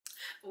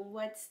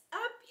What's up,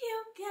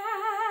 you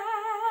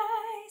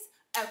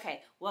guys?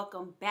 Okay,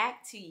 welcome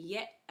back to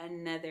yet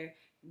another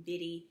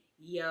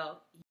video.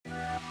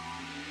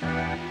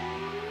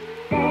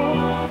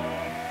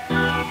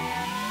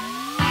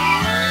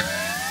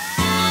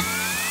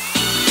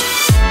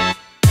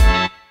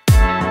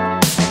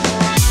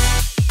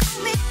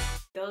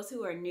 Those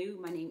who are new,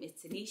 my name is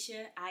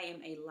Tanisha. I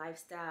am a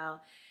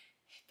lifestyle,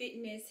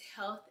 fitness,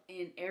 health,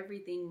 and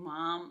everything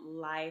mom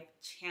life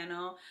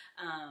channel.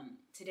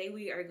 Today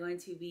we are going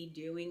to be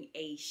doing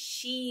a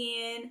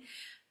Shein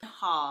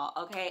haul.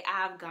 Okay,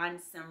 I've gotten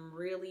some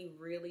really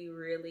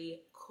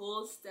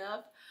cool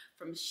stuff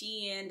from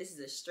Shein. This is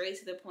a straight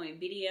to the point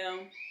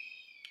video,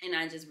 and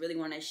I just really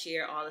want to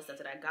share all the stuff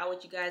that I got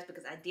with you guys,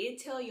 because I did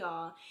tell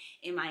y'all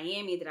in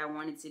Miami that I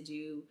wanted to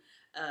do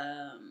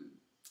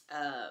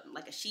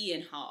like a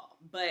Shein haul,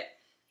 but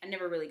I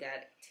never really got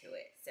to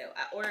it. So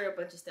I ordered a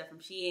bunch of stuff from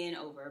Shein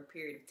over a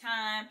period of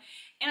time,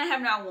 and I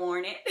have not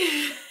worn it.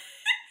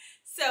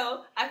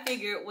 So I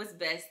figured it was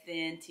best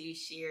then to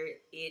share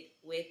it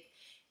with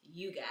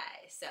you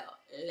guys. So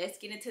let's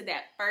get into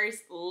that first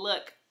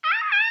look.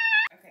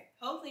 Okay,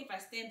 hopefully if I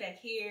stand back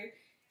here,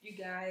 you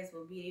guys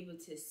will be able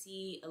to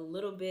see a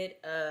little bit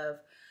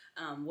of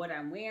what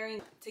I'm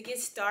wearing. To get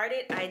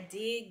started, I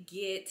did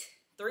get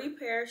 3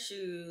 pair of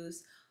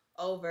shoes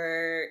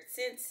over,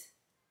 since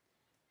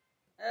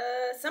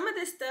some of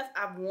this stuff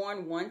I've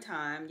worn one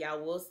time.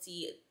 Y'all will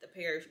see the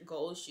pair of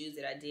gold shoes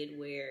that I did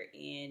wear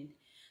in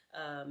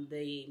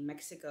the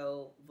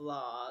Mexico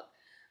vlog.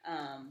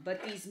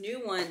 But these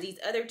new ones, these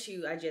other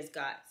 2 I just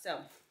got. So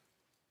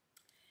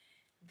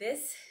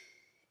this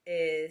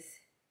is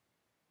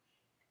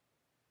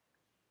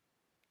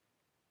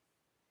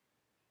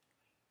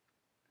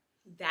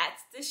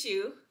that's the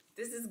shoe.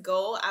 This is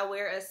gold. I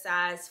wear a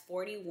size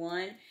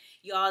 41.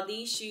 Y'all,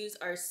 these shoes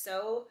are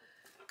so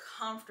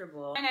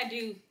comfortable. And I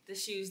do the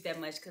shoes that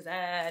much because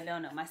I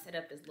don't know, my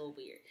setup is a little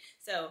weird.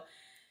 So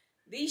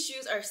these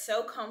shoes are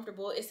so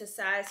comfortable. It's a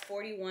size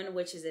 41,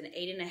 which is an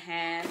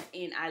 8.5,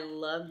 and I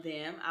love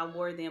them. I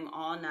wore them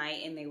all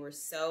night and they were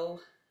so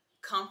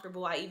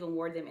comfortable. I even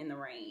wore them in the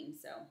rain.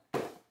 So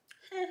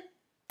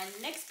my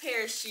next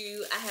pair of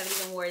shoes, I haven't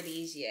even wore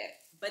these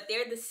yet, but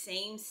they're the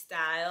same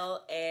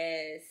style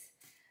as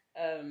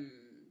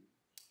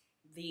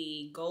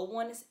the gold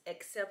ones,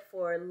 except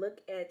for look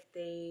at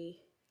the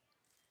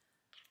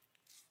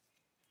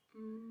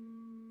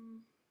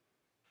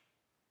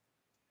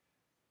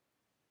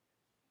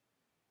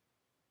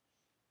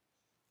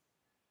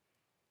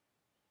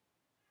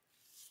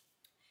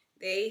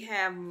they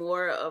have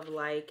more of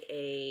like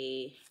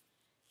a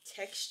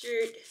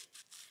textured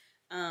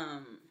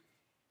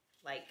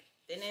like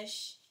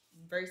finish,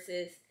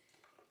 versus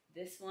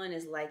this one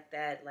is like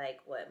that, like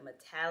what,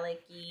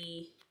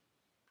 metallic-y,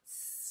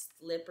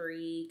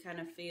 slippery kind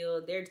of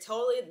feel. They're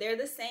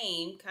the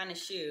same kind of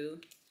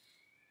shoe.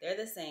 They're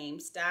the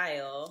same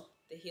style.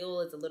 The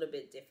heel is a little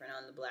bit different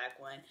on the black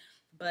one,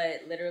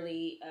 but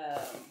literally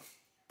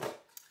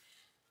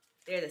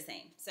they're the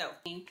same. So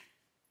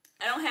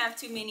I don't have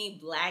too many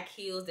black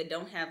heels that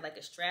don't have like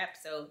a strap,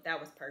 so that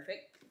was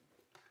perfect.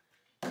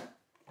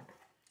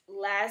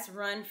 Last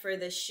run for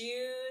the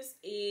shoes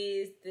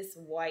is this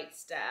white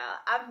style.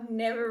 I've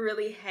never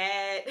really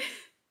had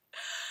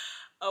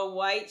a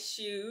white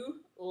shoe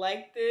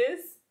like this.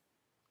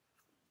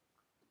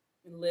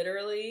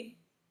 Literally,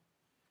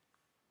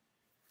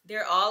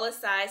 they're all a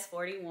size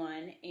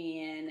 41,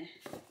 and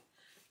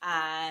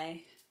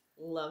I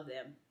love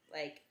them.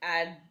 Like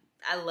I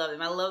love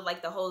them. I love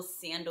like the whole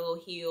sandal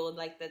heel.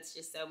 Like that's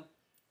just so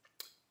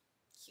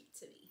cute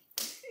to me.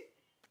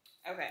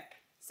 Okay,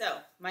 so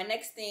my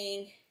next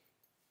thing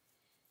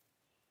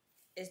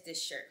is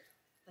this shirt.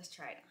 Let's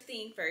try it on.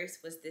 Thing first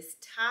was this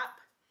top.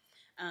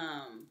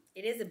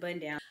 It is a button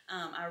down.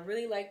 I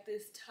really like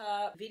this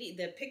top.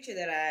 The picture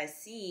that I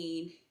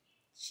seen,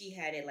 she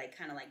had it like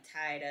kind of like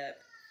tied up.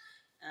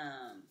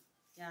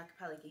 Y'all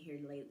probably can hear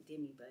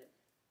Demi, but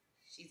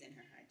she's in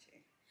her high chair.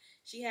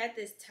 She had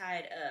this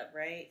tied up,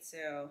 right?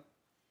 So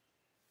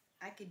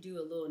I could do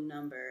a little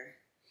number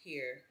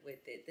here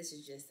with it. This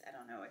is just, I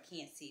don't know, I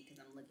can't see because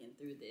I'm looking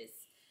through this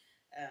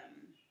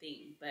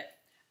thing, but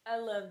I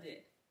loved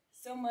it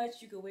so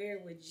much. You could wear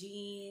it with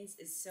jeans.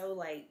 It's so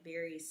like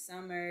very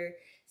summer,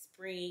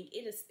 spring.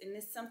 It is, and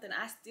it's something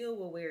I still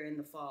will wear in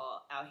the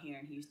fall out here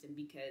in Houston,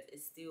 because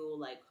it's still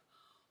like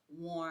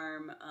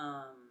warm.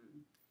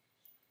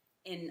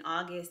 In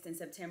August and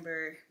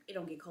September, it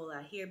don't get cold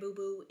out here,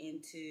 boo-boo,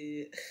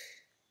 into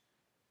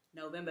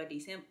November,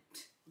 December,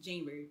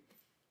 January.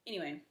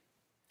 Anyway,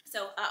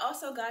 so I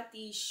also got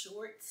these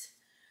shorts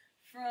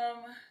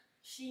from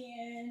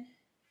Shein.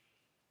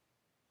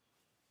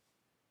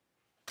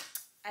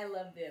 I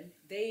love them.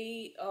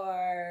 They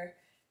are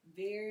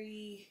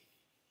very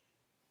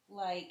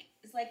like,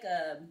 it's like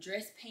a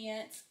dress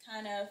pants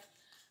kind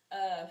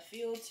of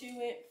feel to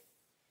it.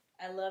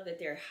 I love that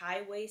they're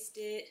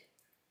high-waisted.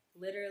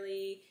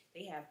 Literally,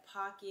 they have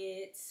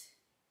pockets.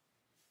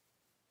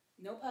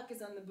 No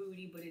pockets on the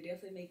booty, but it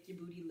definitely makes your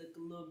booty look a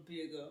little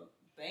bigger.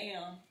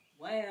 Bam,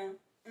 wham,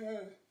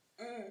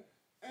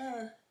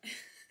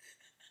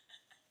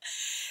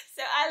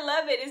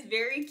 it. It's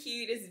very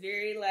cute. It's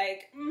very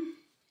like, and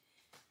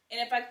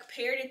if I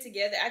paired it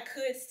together, I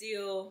could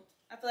still,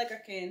 I feel like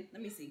I can,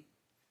 let me see.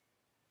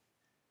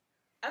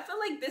 I feel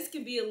like this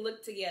could be a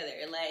look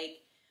together. Like,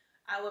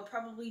 I would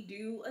probably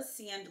do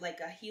like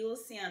a heel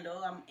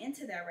sandal. I'm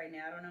into that right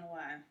now. I don't know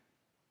why.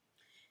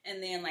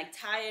 And then like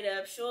tie it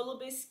up, show a little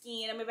bit of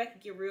skin. Or maybe I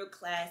could get real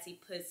classy,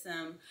 put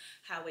some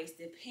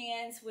high-waisted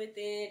pants with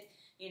it.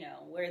 You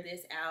know, wear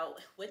this out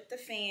with the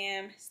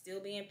fam,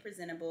 still being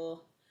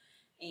presentable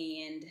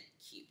and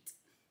cute.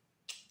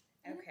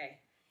 Okay.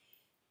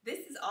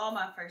 This is all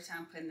my first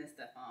time putting this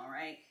stuff on,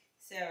 right?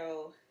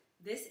 So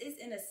this is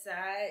in a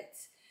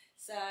size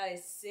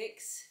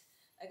 6.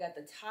 I got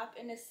the top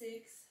in a 6,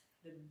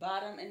 the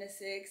bottom in a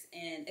 6,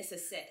 and it's a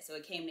set, so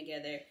it came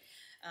together.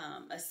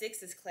 A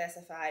 6 is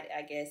classified,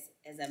 I guess,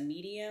 as a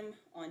medium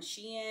on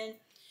Shein.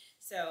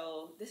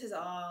 So this is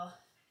all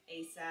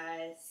a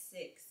size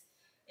 6,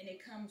 and it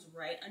comes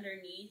right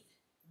underneath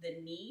the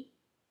knee,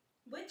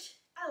 which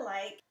I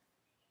like.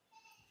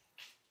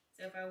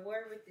 So if I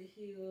wear with the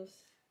heels,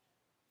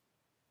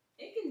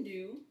 it can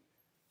do.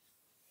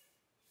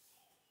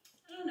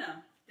 I don't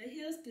know. The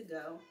heels could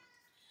go.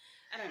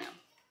 I don't know.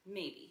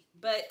 Maybe.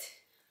 But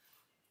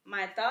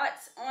my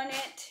thoughts on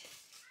it,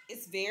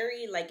 it's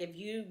very, like, if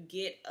you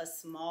get a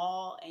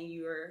small and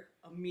you're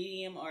a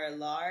medium or a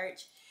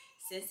large,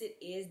 since it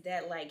is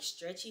that, like,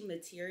 stretchy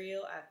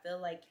material, I feel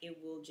like it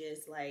will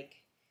just, like,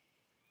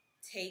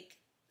 take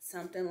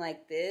something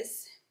like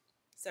this.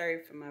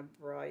 Sorry for my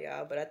bra,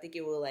 y'all, but I think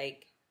it will,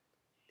 like,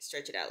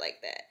 stretch it out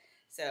like that.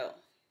 So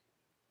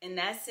in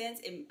that sense,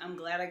 I'm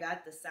glad I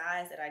got the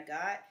size that I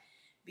got,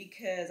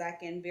 because I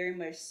can very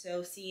much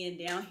so see in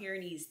down here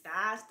in these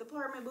thighs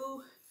department,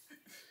 boo,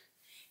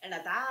 and the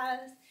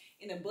thighs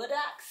and the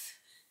buttocks,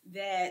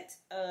 that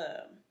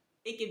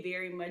it can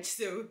very much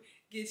so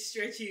get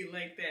stretchy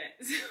like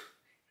that. So,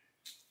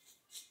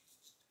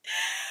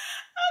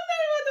 I'm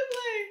not about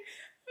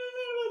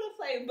to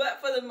play,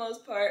 but for the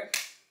most part,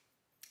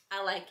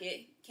 I like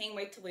it. Can't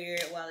wait to wear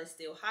it while it's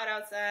still hot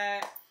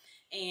outside.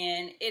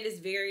 And it is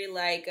very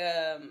like,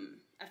 I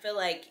feel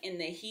like in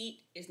the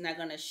heat, it's not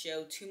gonna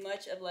show too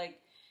much of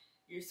like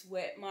your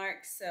sweat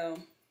marks. So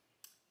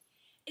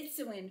it's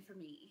a win for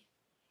me.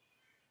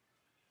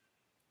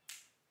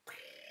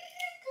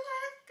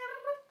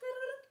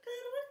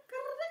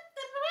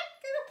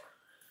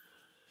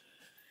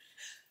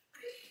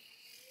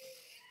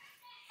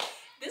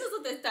 This is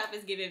what this top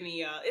is giving me,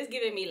 y'all. It's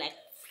giving me like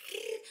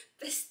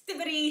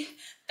festivity,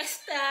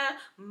 festa,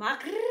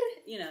 macr.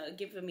 You know,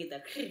 giving me the,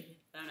 I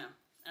don't know.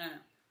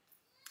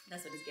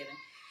 That's what it's giving.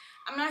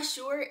 I'm not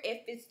sure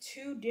if it's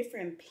 2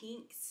 different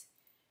pinks,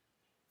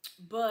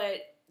 but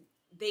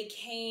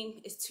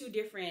it's 2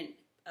 different,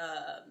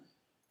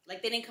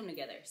 like they didn't come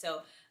together.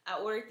 So I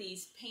ordered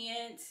these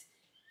pants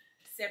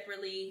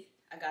separately.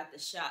 I got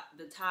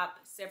the top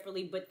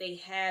separately, but they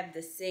have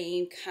the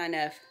same kind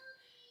of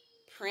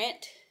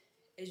print,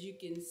 as you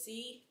can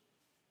see.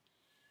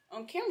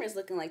 On camera, it's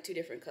looking like 2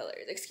 different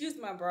colors. Excuse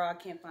my bra, I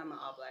can't find my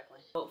all black one.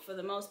 But for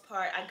the most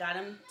part, I got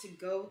them to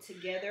go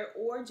together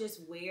or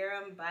just wear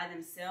them by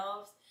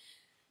themselves.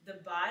 The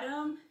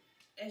bottom,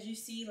 as you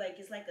see, like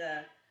it's like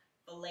a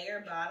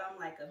flare bottom,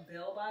 like a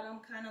bell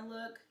bottom kind of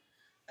look.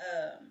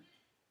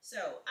 So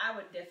I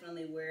would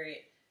definitely wear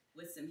it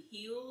with some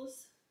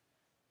heels.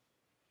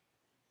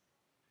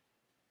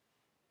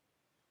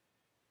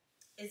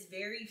 It's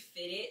very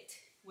fitted,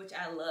 which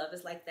I love.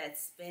 It's like that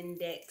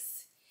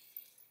spandex,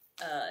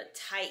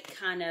 tight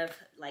kind of,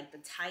 like the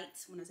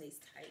tights. When I say it's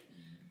tight,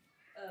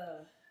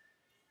 oh,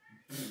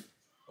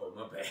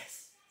 my bad.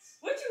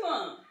 What you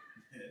want?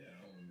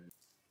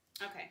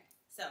 Okay,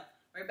 so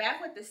we're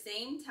back with the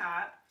same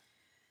top.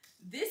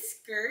 This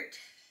skirt,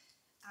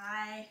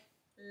 I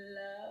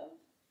love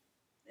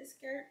this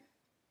skirt.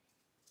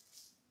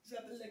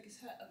 Drop it like it's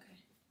hot. Okay,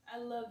 I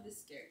love this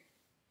skirt.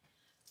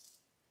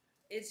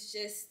 It's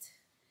just,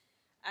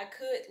 I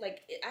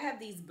have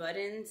these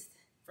buttons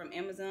from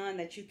Amazon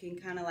that you can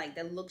kind of like,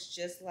 that looks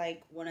just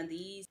like one of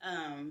these,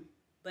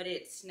 but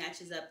it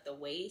snatches up the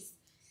waist.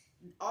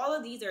 All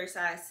of these are a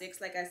size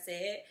 6, like I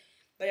said,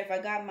 but if I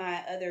got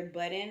my other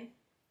button,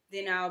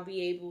 then I'll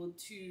be able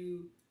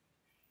to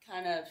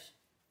kind of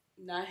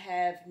not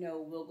have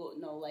no wiggle,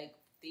 no like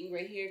thing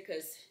right here,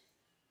 because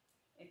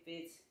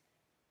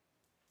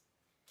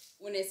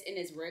when it's in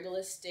its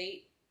regular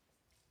state,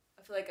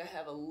 I feel like I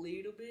have a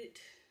little bit,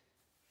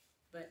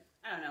 but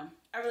I don't know.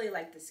 I really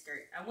like this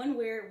skirt. I wouldn't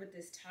wear it with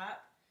this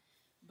top,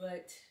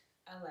 but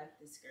I like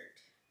this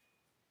skirt.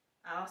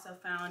 I also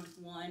found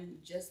one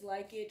just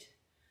like it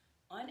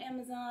on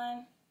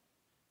Amazon.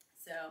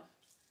 So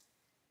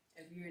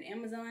if you're an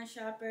Amazon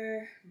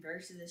shopper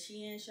versus a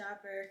Shein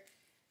shopper,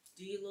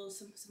 do your little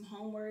some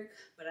homework.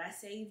 But I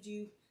saved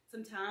you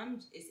some time.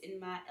 It's in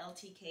my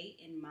LTK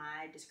in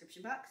my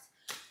description box.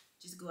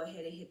 Just go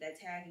ahead and hit that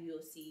tag and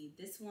you'll see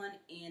this one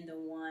and the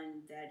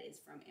one that is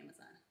from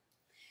Amazon.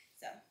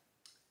 So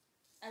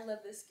I love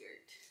this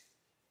skirt.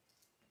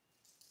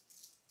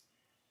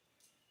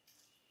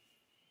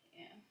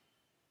 Yeah.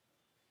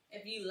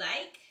 If you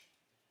like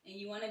and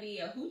you want to be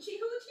a hoochie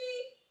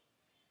hoochie,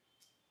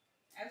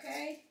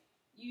 okay,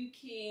 you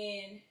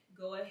can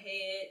go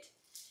ahead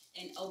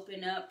and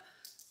open up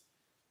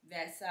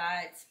that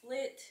side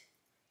split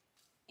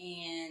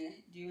and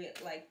do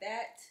it like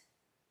that.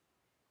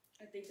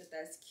 I think that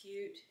that's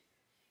cute.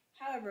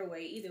 However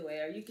way, either way,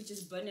 or you could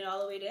just button it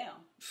all the way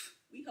down.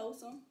 We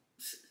wholesome.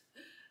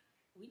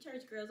 We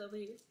church girls over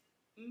here.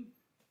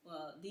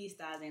 Well, these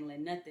styles ain't let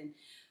nothing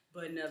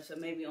button up, so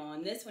maybe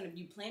on this one, if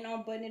you plan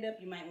on buttoning it up,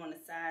 you might want to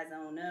size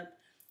on up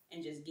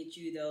and just get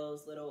you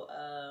those little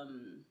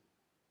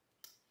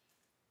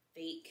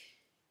fake.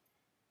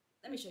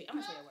 Let me show you. I'm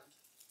gonna show you one.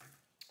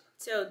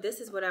 So this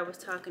is what I was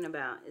talking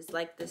about. It's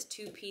like this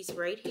two-piece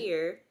right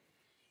here,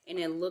 and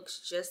it looks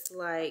just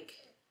like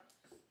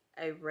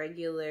a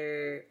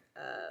regular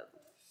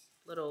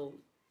little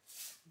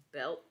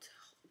belt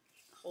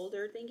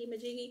holder thingy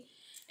majiggy,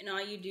 and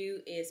all you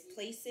do is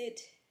place it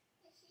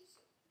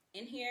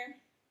in here,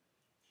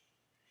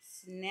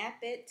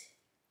 snap it,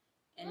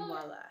 and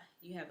voila,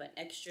 you have an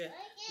extra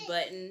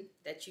button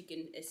that you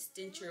can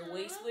extend your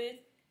waist with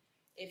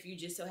if you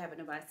just so happen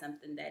to buy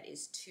something that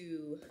is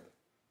too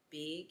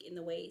big in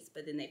the waist,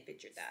 but then they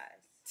fit your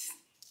thighs.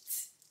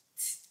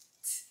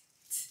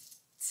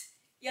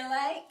 You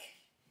like?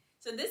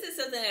 So this is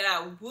something that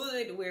I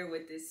would wear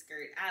with this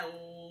skirt. I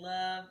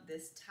love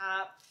this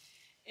top.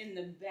 In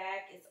the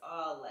back, it's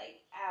all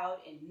like out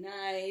and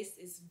nice.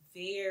 It's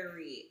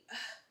very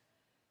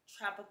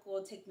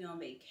tropical. Take me on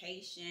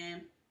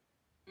vacation.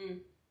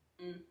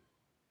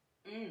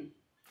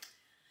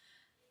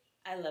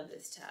 I love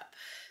this top.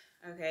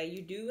 Okay,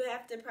 you do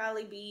have to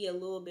probably be a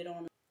little bit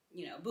on,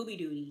 you know, booby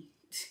duty.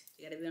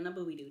 You gotta be on a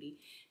booby duty,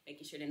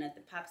 making sure that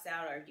nothing pops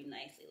out, or you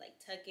nicely like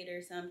tuck it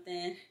or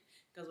something.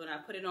 Because when I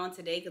put it on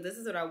today, because this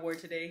is what I wore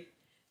today,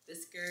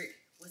 this skirt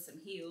with some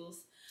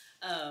heels,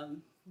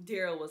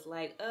 Daryl was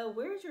like,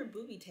 where's your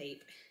booby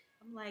tape?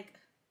 I'm like,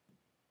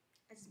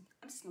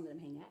 I'm just gonna let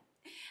them hang out.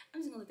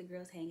 I'm just gonna let the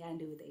girls hang out and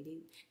do what they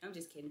do. No, I'm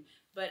just kidding.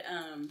 But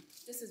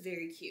this is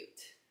very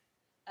cute.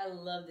 I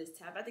love this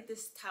top. I think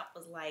this top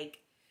was like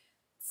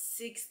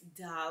 $6.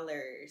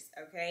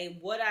 Okay,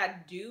 what I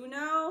do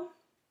know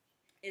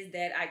is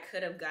that I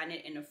could have gotten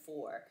it in a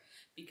 4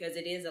 because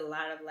it is a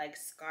lot of like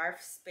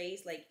scarf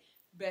space like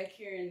back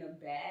here in the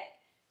back.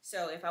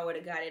 So if I would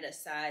have got it a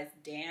size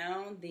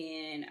down,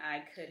 then I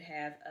could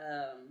have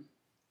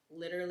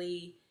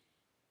literally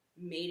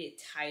made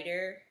it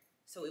tighter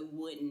so it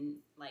wouldn't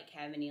like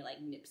have any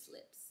like nip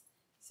slips.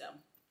 So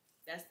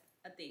that's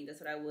a thing. That's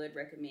what I would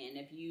recommend.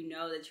 If you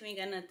know that you ain't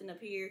got nothing up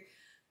here,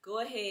 go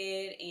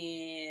ahead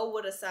and go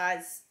with a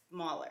size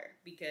smaller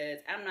because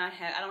I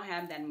don't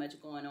have that much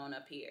going on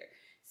up here.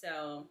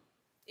 So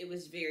it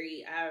was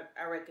very, I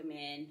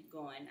recommend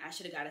going. I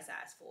should have got a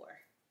size 4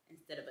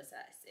 instead of a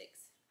size 6.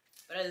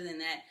 But other than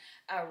that,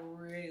 I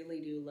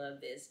really do love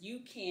this.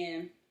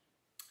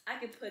 I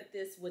could put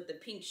this with the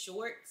pink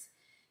shorts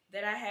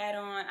that I had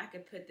on. I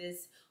could put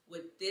this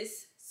with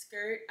this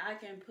skirt. I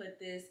can put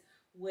this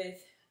with,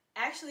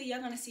 actually, y'all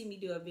gonna see me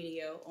do a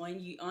video on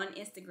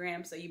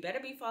Instagram. So you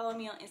better be following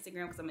me on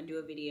Instagram because I'm gonna do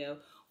a video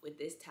with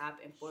this top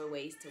and 4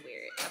 ways to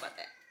wear it. How about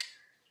that?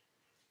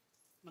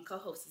 My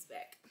co-host is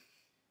back.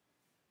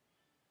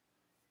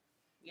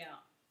 Yeah.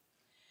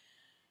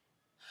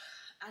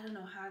 I don't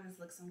know how this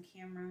looks on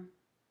camera,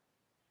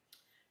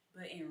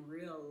 but in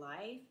real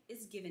life,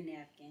 it's giving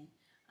napkin.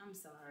 I'm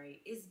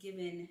sorry. It's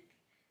giving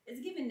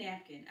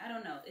napkin. I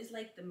don't know. It's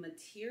like the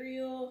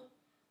material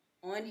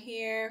on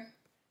here,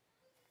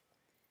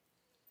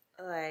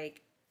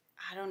 like,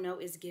 I don't know,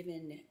 it's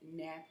giving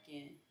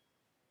napkin.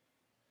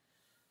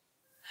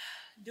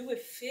 Do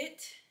it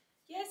fit?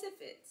 Yes, it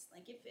fits.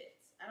 Like, it fits.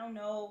 I don't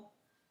know.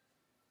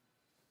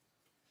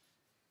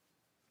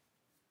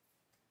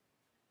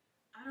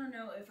 I don't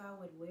know if I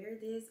would wear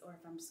this or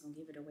if I'm just gonna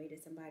give it away to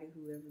somebody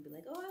who ever be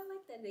like, oh, I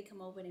like that. They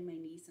come over, they may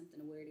need something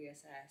to wear. They're a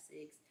size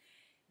 6,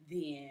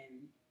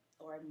 then,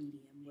 or a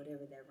medium,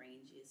 whatever that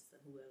range is for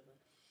whoever.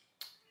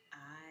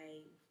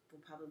 I will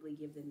probably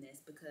give them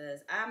this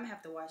because I'm gonna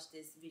have to watch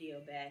this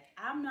video back.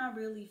 I'm not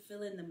really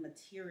feeling the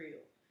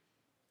material.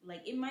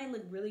 Like, it might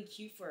look really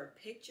cute for a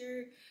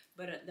picture,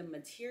 but the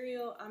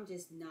material, I'm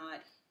just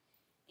not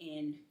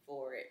in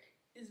for it.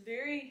 It's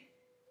very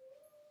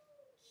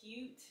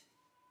cute.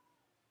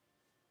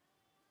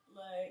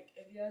 Like,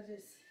 if y'all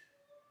just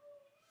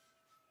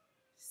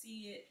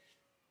see it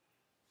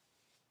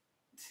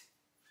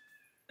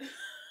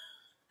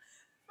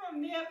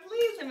from there,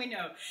 please let me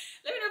know.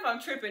 Let me know if I'm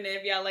tripping,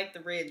 if y'all like the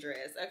red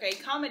dress. Okay,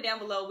 comment down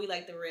below, we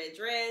like the red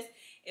dress.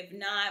 If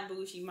not,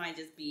 boo, she might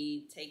just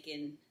be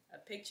taking a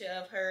picture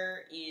of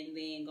her and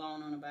then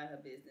going on about her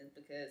business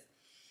because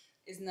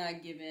it's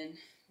not giving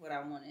what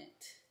I want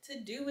it to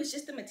do. It's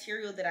just the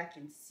material that I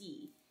can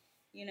see.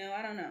 You know,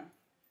 I don't know.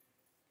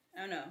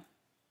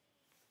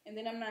 And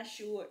then I'm not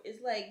sure.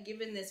 It's like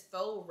giving this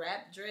faux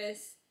wrap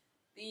dress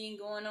thing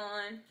going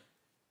on.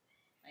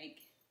 Like,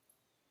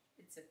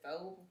 it's a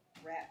faux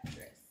wrap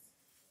dress.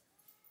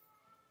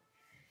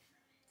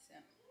 So,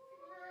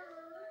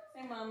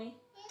 hey, mommy.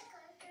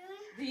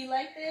 Do you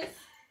like this?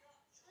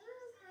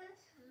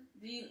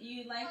 Do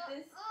you like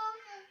this?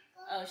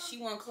 Oh, she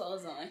want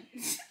clothes on.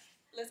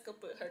 Let's go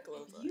put her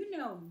clothes on. You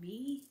know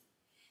me.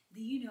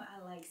 Do you know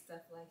I like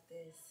stuff like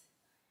this?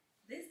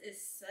 This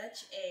is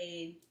such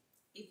a,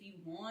 if you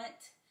want,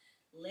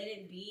 let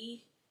it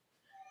be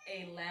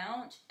a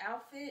lounge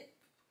outfit.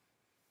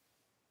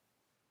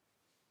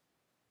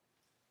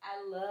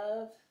 I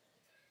love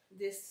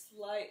this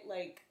slight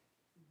like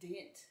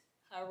dent,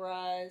 high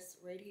rise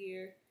right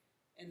here,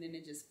 and then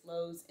it just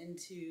flows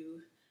into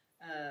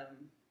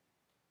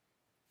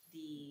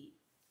the,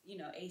 you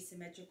know,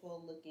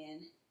 asymmetrical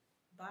looking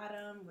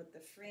bottom with the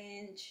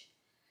fringe.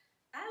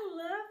 I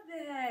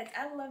love that.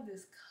 I love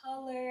this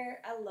color.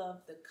 I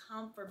love the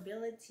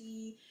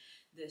comfortability,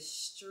 the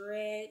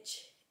stretch.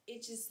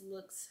 It just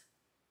looks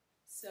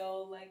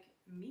so like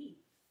me.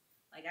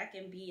 Like I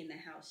can be in the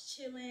house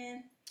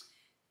chilling,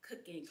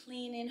 cooking,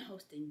 cleaning,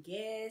 hosting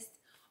guests,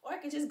 or I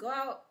could just go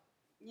out,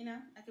 you know,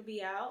 I could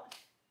be out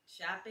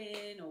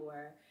shopping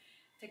or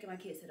taking my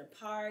kids to the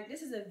park.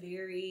 This is a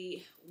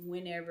very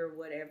whenever,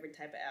 whatever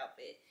type of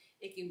outfit.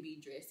 It can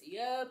be dressy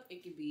up,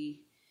 it could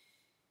be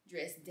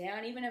dressed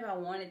down. Even if I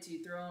wanted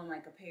to throw on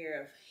like a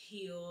pair of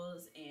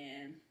heels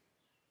and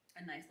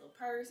a nice little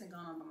purse and go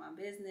on about my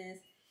business,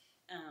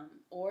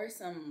 or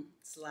some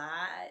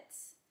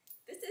slides.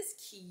 This is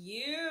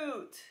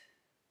cute.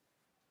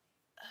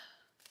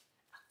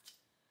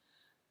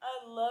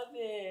 I love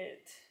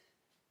it.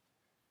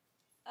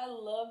 I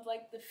love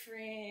like the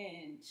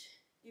fringe,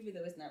 even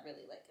though it's not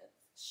really like a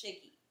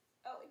shaky.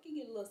 Oh, it can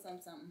get a little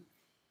something, something,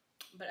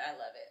 but I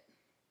love it.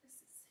 This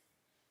is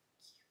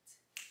cute.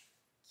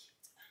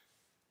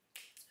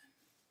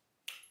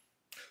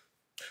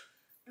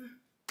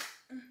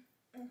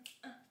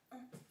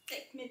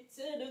 Take me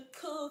to the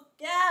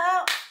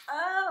cookout.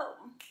 Oh,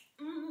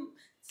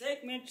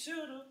 take me to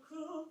the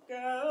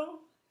cookout.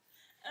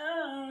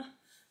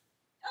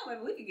 Oh,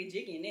 baby, we could get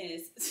jiggy in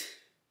this.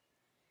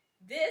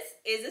 This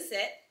is a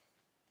set.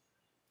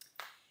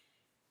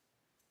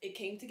 It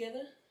came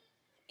together,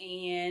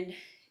 and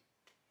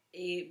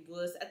it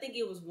was, I think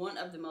it was one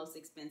of the most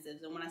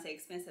expensive. And when I say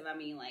expensive, I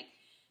mean like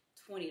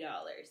 $20,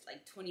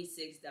 like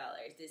 $26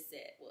 this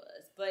set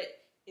was. But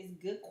it's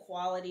good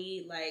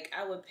quality. Like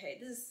I would pay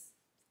this.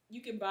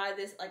 You can buy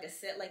this, like a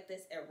set like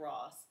this at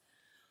Ross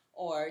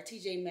or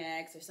TJ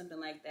Maxx or something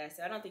like that.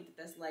 So I don't think that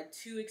that's like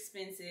too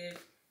expensive.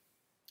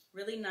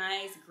 Really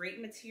nice,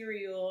 great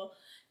material,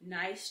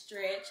 nice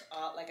stretch.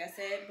 Like I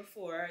said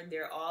before,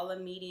 they're all a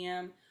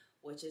medium,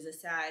 which is a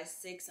size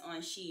 6 on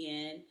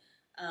Shein.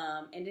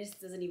 And this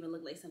doesn't even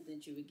look like something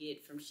that you would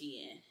get from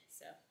Shein.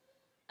 So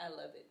I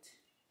love it.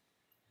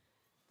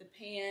 The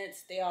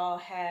pants, they all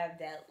have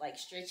that like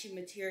stretchy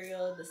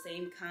material, the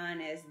same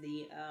kind as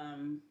the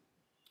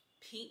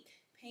pink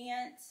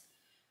pants.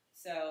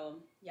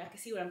 So y'all can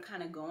see what I'm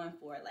kind of going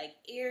for. Like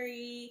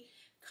airy,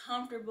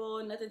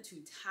 comfortable, nothing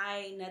too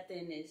tight,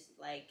 nothing is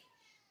like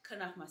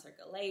cutting off my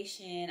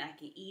circulation. I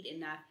can eat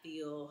and not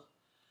feel,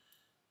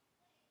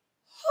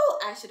 oh,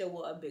 I should have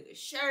wore a bigger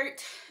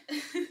shirt.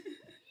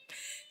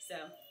 So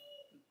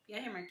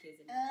y'all hear my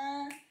kids in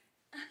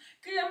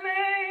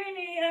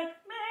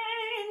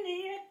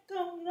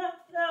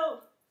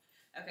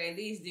okay,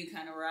 these do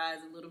kind of rise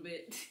a little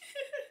bit.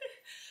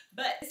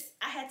 But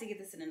I had to get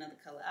this in another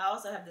color. I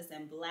also have this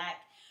in black,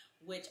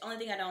 which only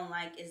thing I don't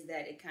like is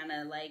that it kind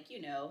of like,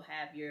 you know,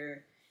 have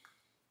your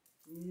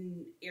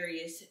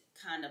areas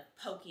kind of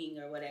poking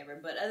or whatever.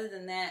 But other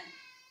than that,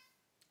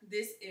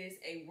 this is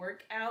a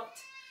workout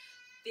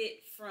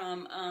fit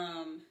from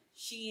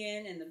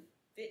Shein in the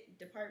fit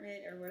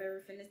department or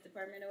whatever, fitness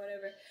department or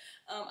whatever.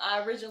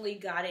 I originally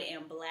got it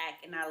in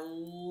black and I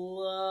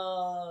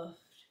loved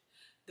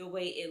the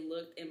way it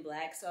looked in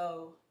black.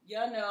 So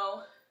y'all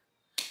know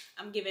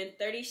I'm giving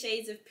 30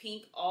 shades of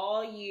pink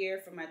all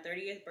year for my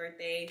 30th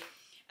birthday.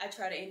 I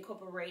try to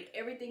incorporate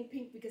everything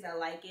pink because I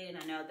like it and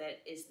I know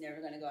that it's never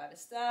going to go out of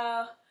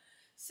style.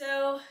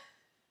 So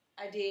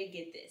I did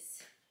get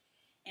this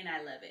and I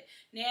love it.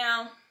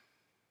 Now,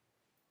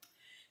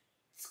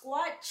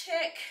 squat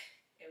check.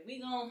 And we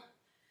going to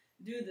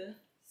do the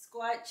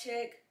squat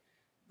check.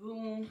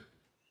 Boom,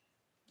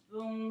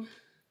 boom.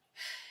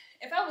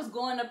 If I was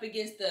going up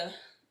against the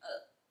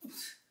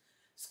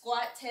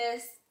squat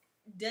test,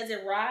 does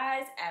it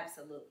rise?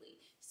 Absolutely.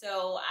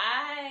 So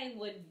I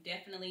would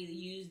definitely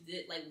use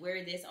it, like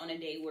wear this on a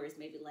day where it's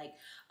maybe like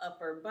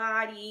upper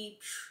body,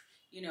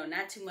 you know,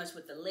 not too much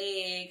with the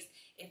legs.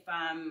 If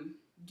I'm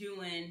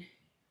doing,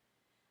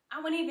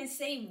 I wouldn't even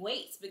say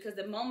weights, because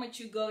the moment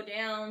you go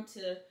down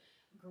to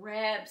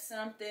grab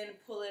something,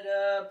 pull it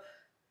up,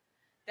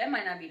 that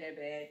might not be that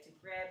bad to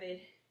grab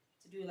it,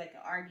 to do like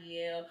an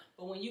RDL.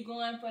 But when you're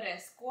going for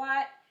that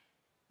squat,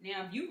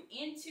 now if you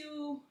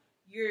into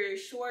your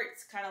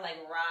shorts kind of like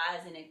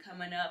rising and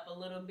coming up a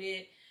little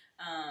bit,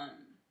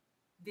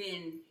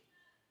 then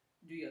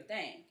do your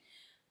thing.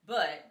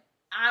 But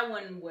I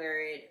wouldn't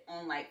wear it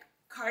on like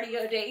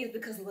cardio days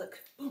because look,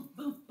 boom,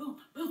 boom, boom,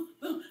 boom,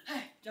 boom,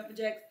 hey, jumping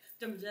jacks,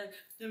 jumping jacks,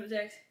 jumping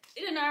jacks.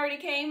 It done already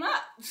came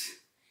up.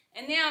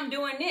 And now I'm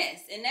doing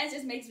this, and that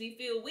just makes me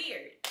feel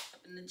weird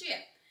up in the gym.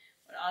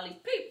 with all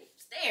these people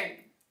staring.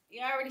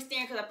 You're already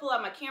staring because I pull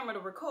out my camera to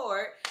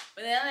record,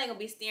 but then I ain't gonna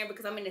be staring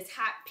because I'm in this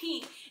hot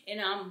pink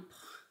and I'm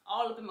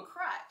all up in my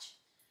crotch.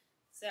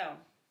 So,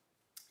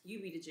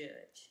 you be the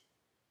judge.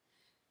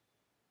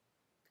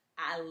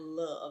 I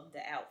love the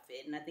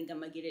outfit, and I think I'm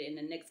gonna get it in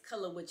the next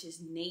color, which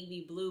is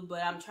navy blue,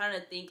 but I'm trying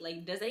to think,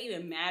 like, does that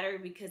even matter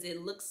because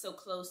it looks so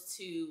close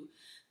to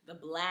the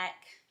black?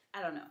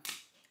 I don't know.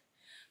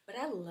 But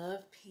I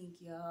love pink,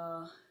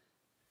 y'all.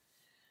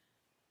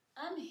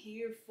 I'm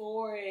here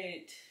for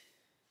it.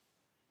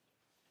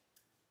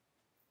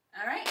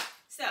 All right,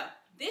 so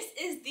this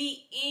is the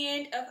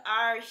end of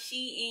our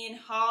Shein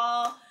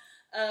haul.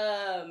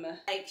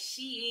 Like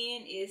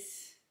Shein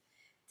is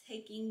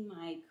taking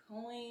my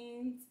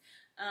coins,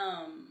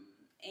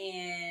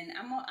 and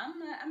I'm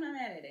not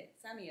mad at it.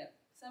 Sign me up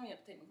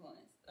to take my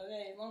coins.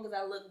 Okay, as long as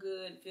I look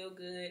good, feel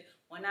good.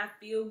 When I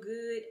feel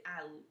good,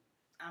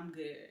 I'm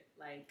good.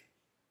 Like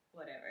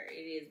whatever, it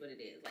is what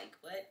it is. Like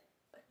what?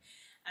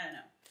 I don't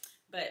know,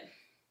 but.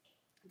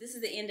 This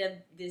is the end of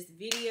this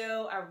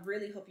video. I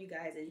really hope you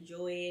guys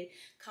enjoyed.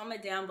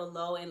 Comment down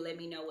below and let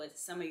me know what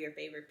some of your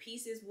favorite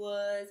pieces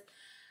was.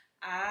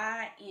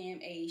 I am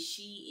a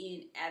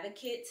Shein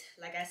advocate.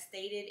 Like I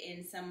stated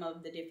in some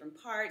of the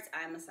different parts,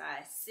 I'm a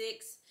size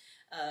 6.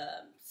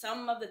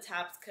 Some of the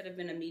tops could have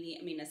been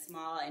a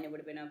small, and it would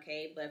have been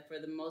okay. But for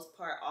the most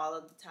part, all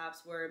of the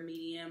tops were a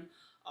medium.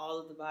 All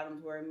of the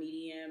bottoms were a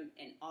medium.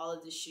 And all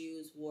of the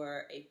shoes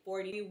were a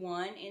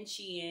 41 in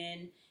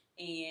Shein,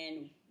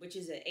 and which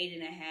is an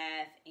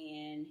 8.5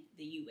 in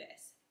the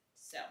US.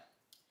 So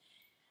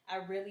I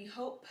really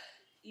hope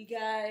you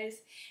guys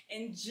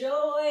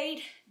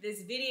enjoyed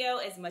this video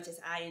as much as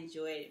I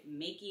enjoyed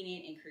making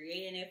it and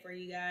creating it for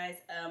you guys.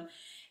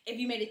 If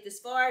you made it this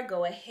far,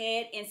 go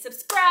ahead and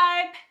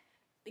subscribe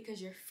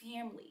because your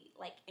family,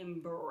 like,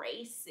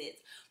 embrace it,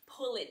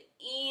 pull it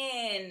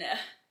in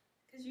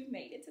because you've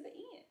made it to the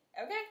end.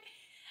 Okay,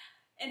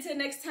 until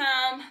next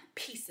time,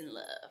 peace and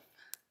love.